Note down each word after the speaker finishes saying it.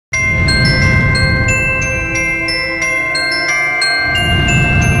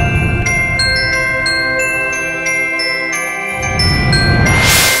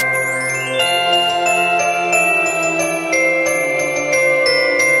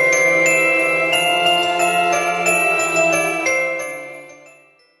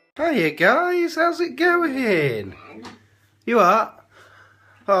Hiya guys, how's it going? You are?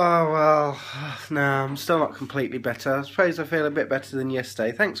 Oh well, no, I'm still not completely better. I suppose I feel a bit better than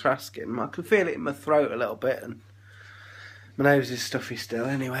yesterday. Thanks for asking. I can feel it in my throat a little bit and my nose is stuffy still.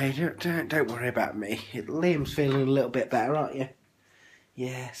 Anyway, don't worry about me. Liam's feeling a little bit better, aren't you?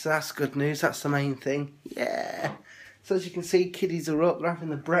 Yeah, so that's good news. That's the main thing. Yeah. So as you can see, kiddies are up. They're having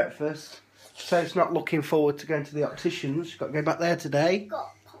the breakfast. So it's not looking forward to going to the opticians. She's got to go back there today.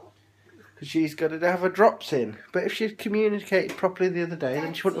 Because she's got to have her drops in. But if she'd communicated properly the other day,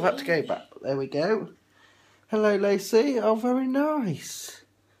 then she wouldn't have had to go back. But there we go. Hello, Lacey. Oh, very nice.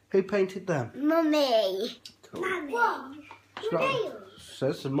 Who painted them? Mummy. Cool. Mummy. What?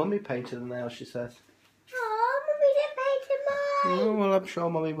 Says the mummy painted them nails, she says. Oh, Mummy didn't paint them. Oh, well, I'm sure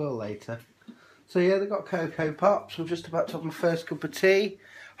mummy will later. So yeah, they got Cocoa Pops. I'm just about to have my first cup of tea.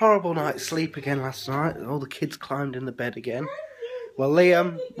 Horrible night's sleep again last night. All the kids climbed in the bed again. Well,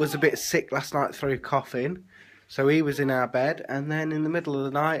 Liam was a bit sick last night through coughing, so he was in our bed. And then in the middle of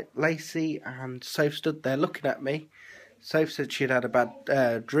the night, Lacey and Sophie stood there looking at me. Sophie said she'd had a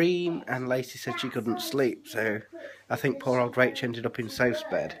bad dream, and Lacey said she couldn't sleep. So I think poor old Rach ended up in Sophie's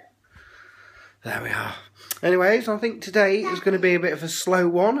bed. There we are. Anyways, I think today is going to be a bit of a slow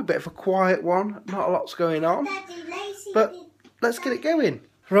one, a bit of a quiet one. Not a lot's going on, but let's get it going.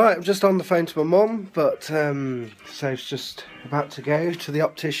 Right, I'm just on the phone to my mum, but Sophie's just about to go to the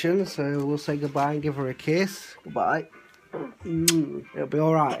optician, so we'll say goodbye and give her a kiss. Goodbye. It'll be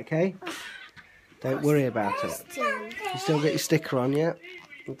alright, okay? Don't worry about it. You still get your sticker on, yeah?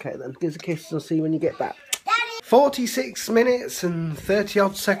 Okay then, give us a kiss and I'll see you when you get back. 46 minutes and 30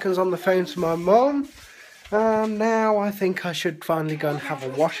 odd seconds on the phone to my mum. Now I think I should finally go and have a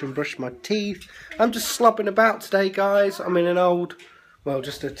wash and brush my teeth. I'm just slobbing about today, guys. I'm in an old, well,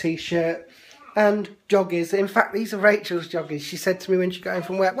 just a t-shirt and joggers. In fact, these are Rachel's joggers. She said to me when she got home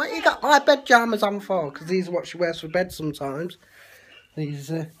from work, "What you got my bed pyjamas on for?" Because these are what she wears for bed sometimes.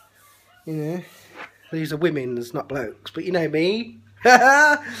 These you know, these are women's, not blokes. But you know me.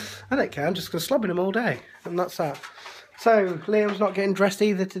 I don't care, I'm just going to slob in them all day. And that's that. So, Liam's not getting dressed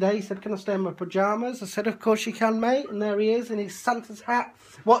either today. He said, "Can I stay in my pyjamas?" I said, "Of course you can, mate." And there he is in his Santa's hat,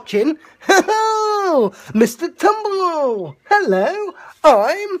 watching. Mr. Tumble! Hello,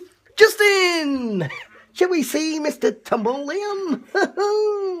 I'm Justin! Shall we see Mr. Tumble,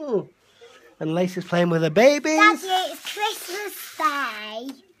 Liam? And Lacey's playing with her babies. Daddy, it's Christmas Day.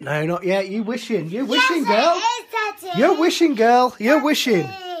 No, not yet. You wishing. You're wishing, girl. It is, Daddy. You're wishing, girl. You're Daddy. wishing.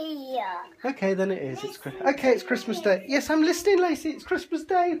 Okay, then it is. It's Christmas Day. Yes, I'm listening, Lacey. It's Christmas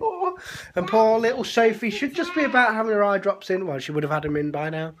Day. Oh. And poor little Sophie should just be about having her eye drops in. Well, she would have had them in by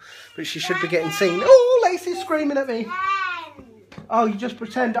now, but she should be getting seen. Oh, Lacey's screaming at me. Oh, you just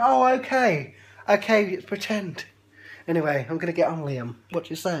pretend. Oh, okay. Okay, it's pretend. Anyway, I'm going to get on, Liam. What do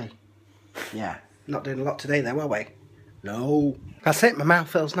you say? Yeah, not doing a lot today, though, are we? No. That's it, my mouth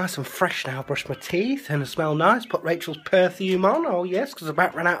feels nice and fresh now. I brushed my teeth and I smell nice. Put Rachel's perfume on. Oh yes, because I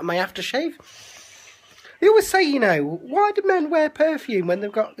about ran out of my aftershave. They always say, you know, why do men wear perfume when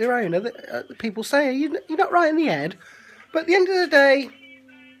they've got their own? People say, you're not right in the head. But at the end of the day,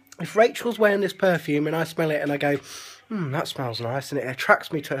 if Rachel's wearing this perfume and I smell it and I go, that smells nice, and it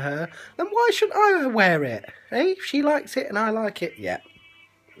attracts me to her, then why shouldn't I wear it? Eh? If she likes it and I like it, yeah,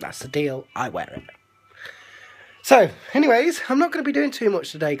 that's the deal. I wear it. So, anyways, I'm not going to be doing too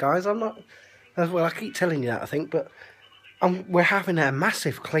much today, guys. I'm not, well, I keep telling you that, I think, but we're having a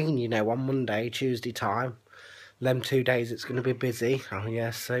massive clean, you know, on Monday, Tuesday time. Them 2 days it's going to be busy. Oh,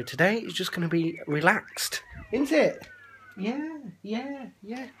 yes, so today is just going to be relaxed, isn't it? Yeah.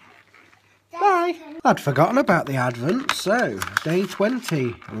 Bye. I'd forgotten about the Advent, so, day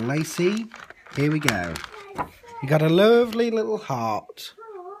 20. Lacey, here we go. You got a lovely little heart.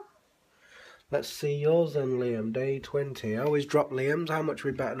 Let's see yours then, Liam. Day 20. I always drop Liam's. How much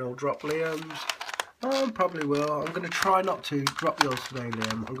we better know? Drop Liam's. Oh, probably will. I'm going to try not to drop yours today,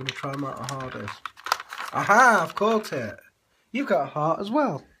 Liam. I'm going to try my hardest. Aha! I've caught it. You've got a heart as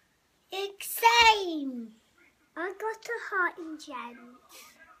well. Same. I got a heart in gems.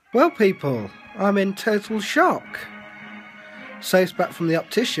 Well, people, I'm in total shock. Sophie's back from the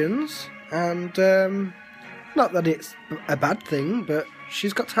opticians, and not that it's a bad thing, but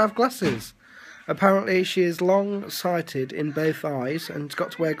she's got to have glasses. Apparently she is long-sighted in both eyes and has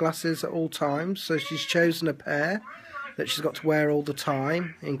got to wear glasses at all times, so she's chosen a pair that she's got to wear all the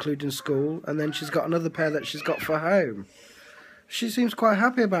time, including school, and then she's got another pair that she's got for home. She seems quite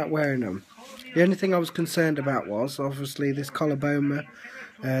happy about wearing them. The only thing I was concerned about was, obviously, this coloboma,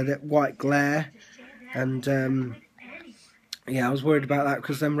 that white glare, and yeah, I was worried about that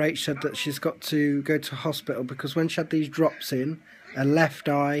because then Rach said that she's got to go to hospital because when she had these drops in, her left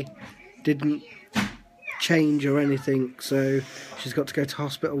eye didn't change or anything, so she's got to go to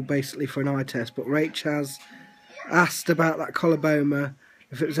hospital basically for an eye test. But Rach has asked about that coloboma,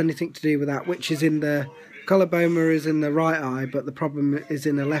 if it was anything to do with that, which is in the coloboma is in the right eye, but the problem is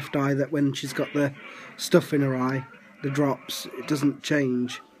in the left eye, that when she's got the stuff in her eye, the drops, it doesn't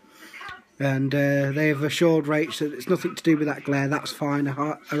change. And they have assured Rach that it's nothing to do with that glare, that's fine,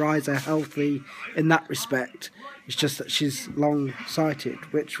 her eyes are healthy in that respect. It's just that she's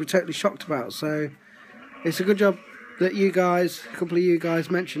long-sighted, which we're totally shocked about. So it's a good job that you guys, a couple of you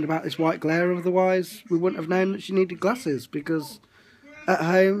guys mentioned about this white glare, otherwise we wouldn't have known that she needed glasses, because at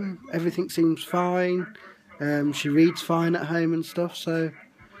home everything seems fine. She reads fine at home and stuff, so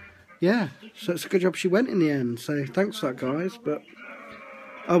yeah, so it's a good job she went in the end, so thanks for that, guys. But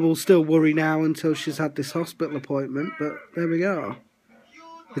I will still worry now until she's had this hospital appointment, but there we are.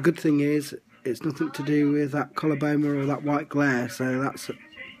 The good thing is it's nothing to do with that coloboma or that white glare, so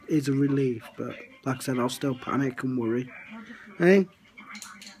is a relief. But like I said, I'll still panic and worry. Hey,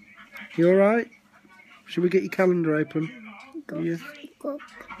 you alright? Should we get your calendar open? Yeah.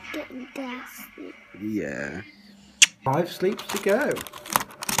 Getting glasses. Yeah. 5 sleeps to go.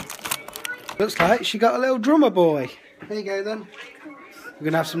 Looks like she got a little drummer boy. There you go then. We're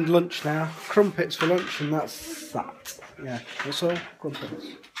going to have some lunch now. Crumpets for lunch, and that's that. Yeah, that's all. Crumpets.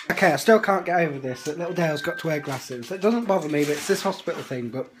 Okay, I still can't get over this, that little Dale's got to wear glasses. It doesn't bother me, but it's this hospital thing.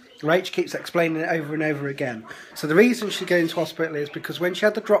 But Rach keeps explaining it over and over again. So the reason she's going to hospital is because when she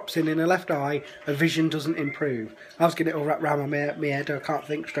had the drops in her left eye, her vision doesn't improve. I was getting it all wrapped around my head. I can't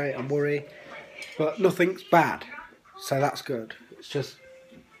think straight, I'm worried. But nothing's bad, so that's good. It's just,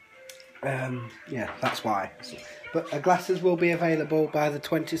 yeah, that's why. But her glasses will be available by the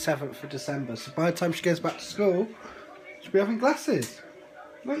 27th of December. So by the time she goes back to school, she'll be having glasses.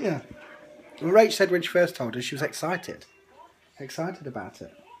 Won't you? Well, Rach said when she first told her, she was excited. Excited about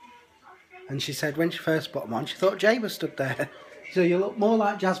it. And she said when she first put them on, she thought Jay was stood there. So you look more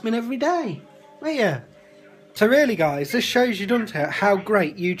like Jasmine every day. Won't you? So really, guys, this shows you, doesn't it, how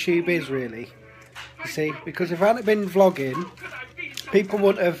great YouTube is, really. You see, because if I hadn't been vlogging, people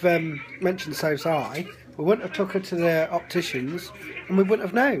wouldn't have mentioned Soph's eye. We wouldn't have took her to the opticians, and we wouldn't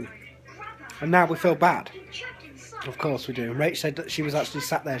have known. And now we feel bad. Of course we do. And Rach said that she was actually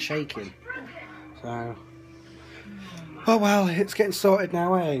sat there shaking. So, oh well, it's getting sorted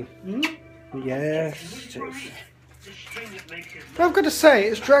now, eh? Yes, it is. But I've got to say,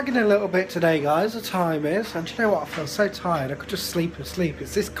 it's dragging a little bit today, guys. The time is, and do you know what? I feel so tired. I could just sleep and sleep.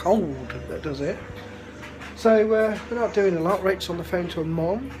 It's this cold that does it. So we're not doing a lot. Rachel's on the phone to her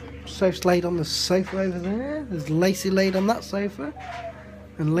mum. Soph's laid on the sofa over there. There's Lacey laid on that sofa.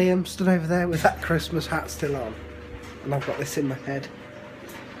 And Liam stood over there with that Christmas hat still on. And I've got this in my head.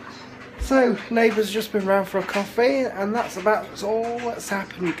 So, neighbours just been round for a coffee, and that's about all that's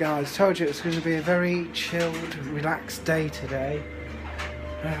happened, guys. Told you it's going to be a very chilled, relaxed day today.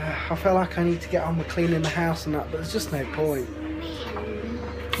 I feel like I need to get on with cleaning the house and that, but there's just no point.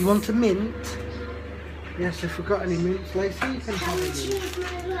 You want a mint? Yes, if we've got any mints, Lacey, you can have a mint.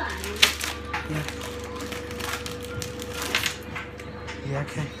 Yeah. Yeah,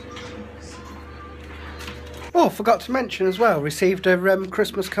 okay. Oh, forgot to mention as well, received a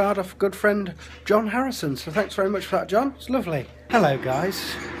Christmas card off a good friend John Harrison, so thanks very much for that, John. It's lovely. Hello,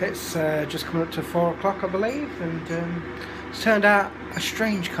 guys. It's just coming up to 4 o'clock, I believe, and it's turned out a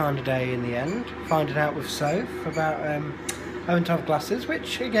strange kind of day in the end, finding out with Soph about having to have glasses,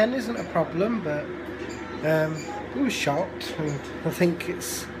 which again isn't a problem, but we were shocked, and I think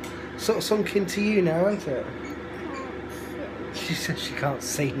it's sort of sunk into you now, isn't it? She says she can't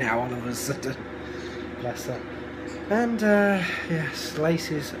see now all of a sudden. Bless her. And yes,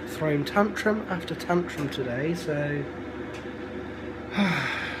 Lacey's thrown tantrum after tantrum today, so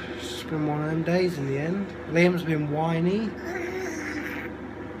it's just been one of them days in the end. Liam's been whiny,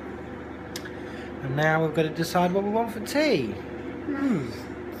 and now we've got to decide what we want for tea.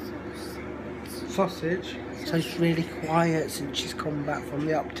 Sausage. So she's really quiet since she's come back from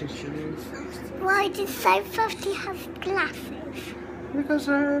the opticians. Why did Sophie have glasses? Because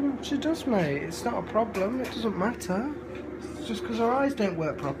she does, mate. It's not a problem. It doesn't matter. It's just because her eyes don't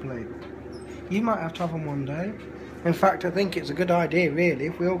work properly. You might have to have them one day. In fact, I think it's a good idea, really,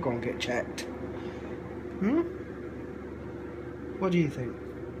 if we all go and get checked. What do you think?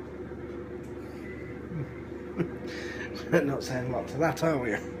 We're not saying a lot to that, are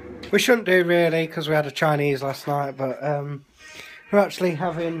we? We shouldn't do, really, because we had a Chinese last night, but we're actually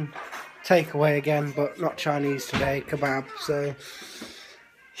having takeaway again, but not Chinese today, kebab, so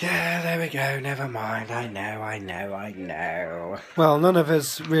Yeah, there we go, never mind. I know. Well, none of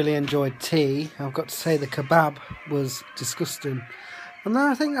us really enjoyed tea. I've got to say the kebab was disgusting. And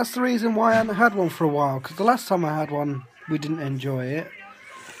I think that's the reason why I hadn't had one for a while, because the last time I had one, we didn't enjoy it.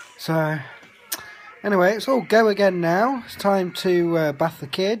 So, anyway, it's all go again now. It's time to bath the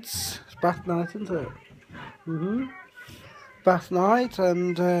kids. It's bath night, isn't it? Bath night,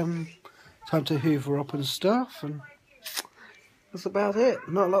 and time to hoover up and stuff, and that's about it.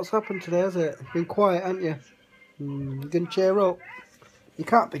 Not a lot's happened today, has it? Been quiet, haven't you? You can cheer up. You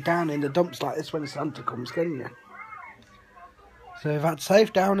can't be down in the dumps like this when Santa comes, can you? So we've had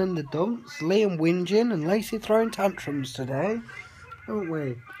Safe down in the dumps, Liam whinging and Lacey throwing tantrums today, haven't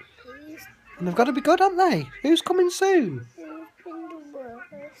we? And they've got to be good, haven't they? Who's coming soon? Who's been the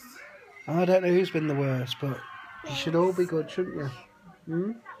worst? I don't know who's been the worst, but you should all be good, shouldn't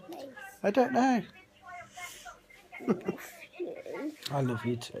you? I don't know. I love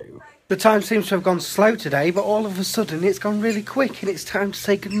you too. The time seems to have gone slow today, but all of a sudden it's gone really quick and it's time to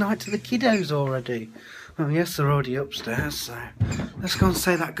say goodnight to the kiddos already. Oh yes, they're already upstairs, so let's go and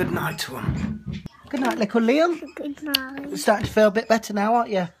say that goodnight to them. Good night, little Liam. Good night. You're starting to feel a bit better now, aren't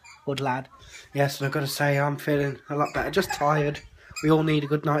you? Good lad. Yes, and I've got to say I'm feeling a lot better, just tired. We all need a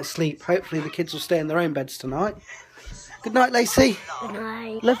good night's sleep. Hopefully the kids will stay in their own beds tonight. Good night, Lacey. Good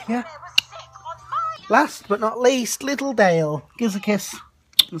night. Love you. Last but not least, little Dale. Give us a kiss.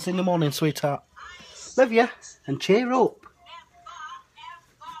 And see you in the morning, sweetheart. Love you. And cheer up.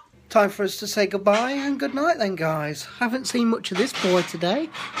 Time for us to say goodbye and good night then, guys. Haven't seen much of this boy today.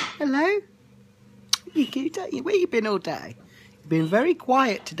 Hello. You cute, aren't you? Where you been all day? You've been very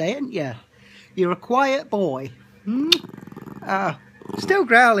quiet today, haven't you? You're a quiet boy. Ah, still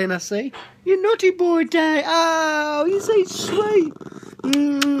growling, I see. You naughty boy, Day. Oh, you're so sweet.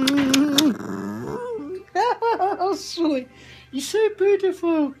 Oh, sweet. You're so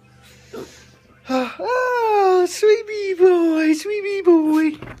beautiful. Oh, sweet wee boy, sweet wee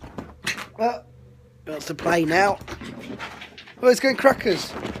boy. Oh, wants to play now. Oh, it's going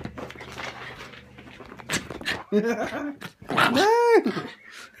crackers. No.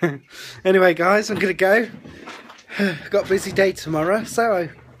 Anyway, guys, I'm going to go. Got a busy day tomorrow, so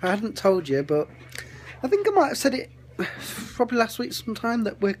I hadn't told you, but I think I might have said it probably last week sometime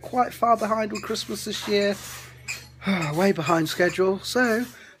that we're quite far behind with Christmas this year. Way behind schedule. So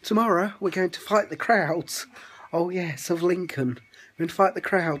tomorrow we're going to fight the crowds. Oh yes, of Lincoln. We're going to fight the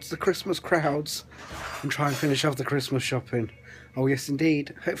crowds, the Christmas crowds, and try and finish off the Christmas shopping. Oh yes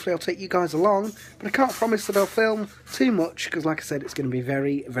indeed. Hopefully I'll take you guys along, but I can't promise that I'll film too much because like I said it's going to be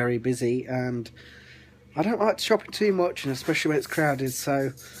very, very busy and I don't like shopping too much, and especially when it's crowded,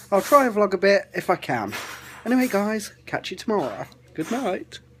 so I'll try and vlog a bit if I can. Anyway guys, catch you tomorrow. Good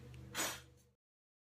night.